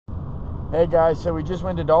Hey guys, so we just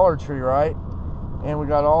went to Dollar Tree, right? And we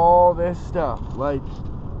got all this stuff. Like,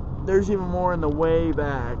 there's even more in the way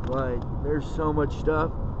back. Like, there's so much stuff.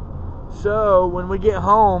 So when we get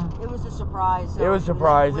home, it was a surprise. So it was a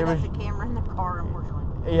surprise. We left the camera in the car,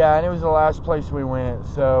 unfortunately. Yeah, and it was the last place we went.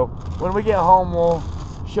 So when we get home, we'll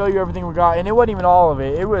show you everything we got. And it wasn't even all of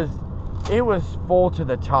it. It was full to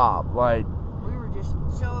the top. Like, we were just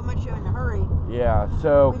so much in a hurry. Yeah.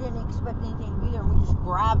 So we didn't expect anything to be there, and we just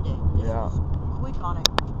grabbed it. Yeah. Was quick on it.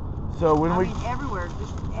 So when I mean, everywhere,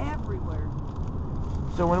 just everywhere.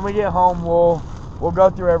 So when we get home, we'll go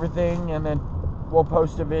through everything, and then we'll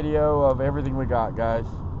post a video of everything we got, guys.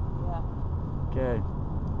 Yeah. Okay.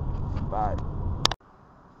 Bye.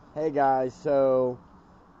 Hey guys, so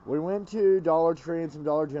we went to Dollar Tree and some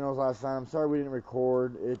Dollar Generals last night. I'm sorry we didn't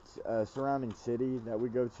record. It's a surrounding city that we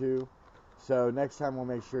go to. So next time we'll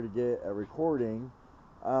make sure to get a recording.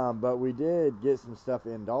 But we did get some stuff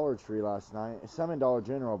in Dollar Tree last night. Some in Dollar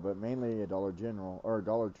General, but mainly a Dollar General or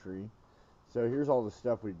Dollar Tree. So here's all the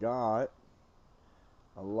stuff we got.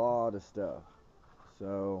 A lot of stuff.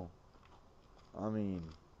 So, I mean,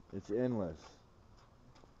 it's endless.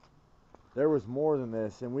 There was more than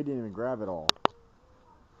this, and we didn't even grab it all.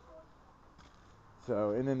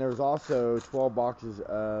 So, and then there's also 12 boxes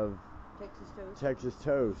of Texas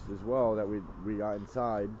toast as well that we got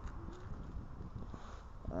inside.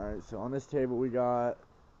 Alright, so on this table we got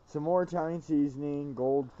some more Italian seasoning,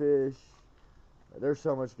 goldfish. There's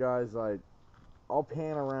so much, guys. Like, I'll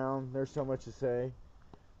pan around. There's so much to say.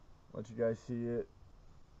 Let you guys see it.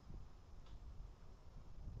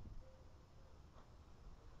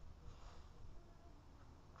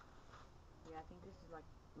 Yeah, I think this is like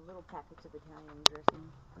little packets of Italian dressing.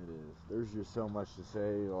 It is. There's just so much to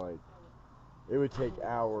say. Like, it would take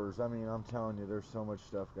hours. I mean, I'm telling you, there's so much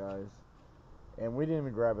stuff, guys. And we didn't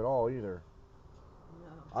even grab it all either.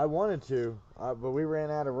 No. I wanted to, but we ran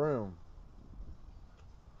out of room.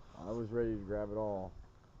 I was ready to grab it all.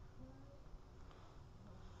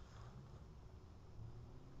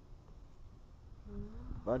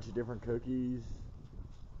 Bunch of different cookies.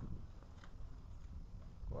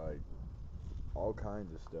 Like, all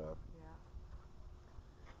kinds of stuff. Yeah.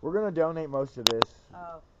 We're going to donate most of this.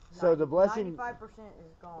 Oh. So the blessing 95%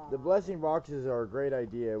 is gone. The blessing boxes are a great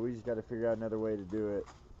idea. We just got to figure out another way to do it.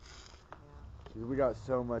 Yeah. We got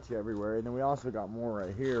so much everywhere, and then we also got more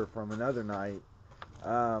right here from another night.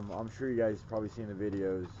 I'm sure you guys probably seen the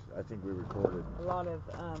videos. I think we recorded a lot of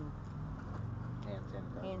hand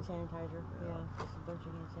sanitizer. Yeah, just a bunch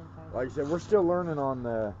of hand sanitizer. Like I said, we're still learning on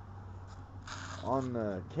the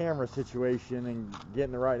camera situation and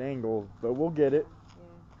getting the right angle, but we'll get it.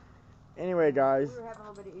 Yeah. Anyway, guys. We were having a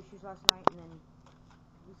little bit of issues last night, and then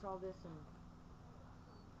we saw this and.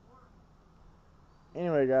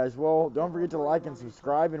 Anyway, guys, well, don't forget to like and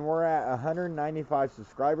subscribe, and we're at 195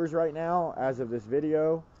 subscribers right now as of this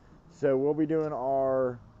video. So we'll be doing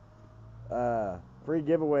our free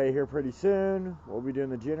giveaway here pretty soon. We'll be doing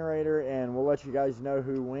the generator, and we'll let you guys know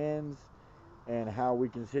who wins and how we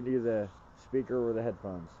can send you the speaker or the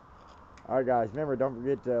headphones. Alright, guys, remember, don't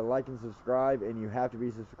forget to like and subscribe, and you have to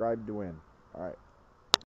be subscribed to win. Alright.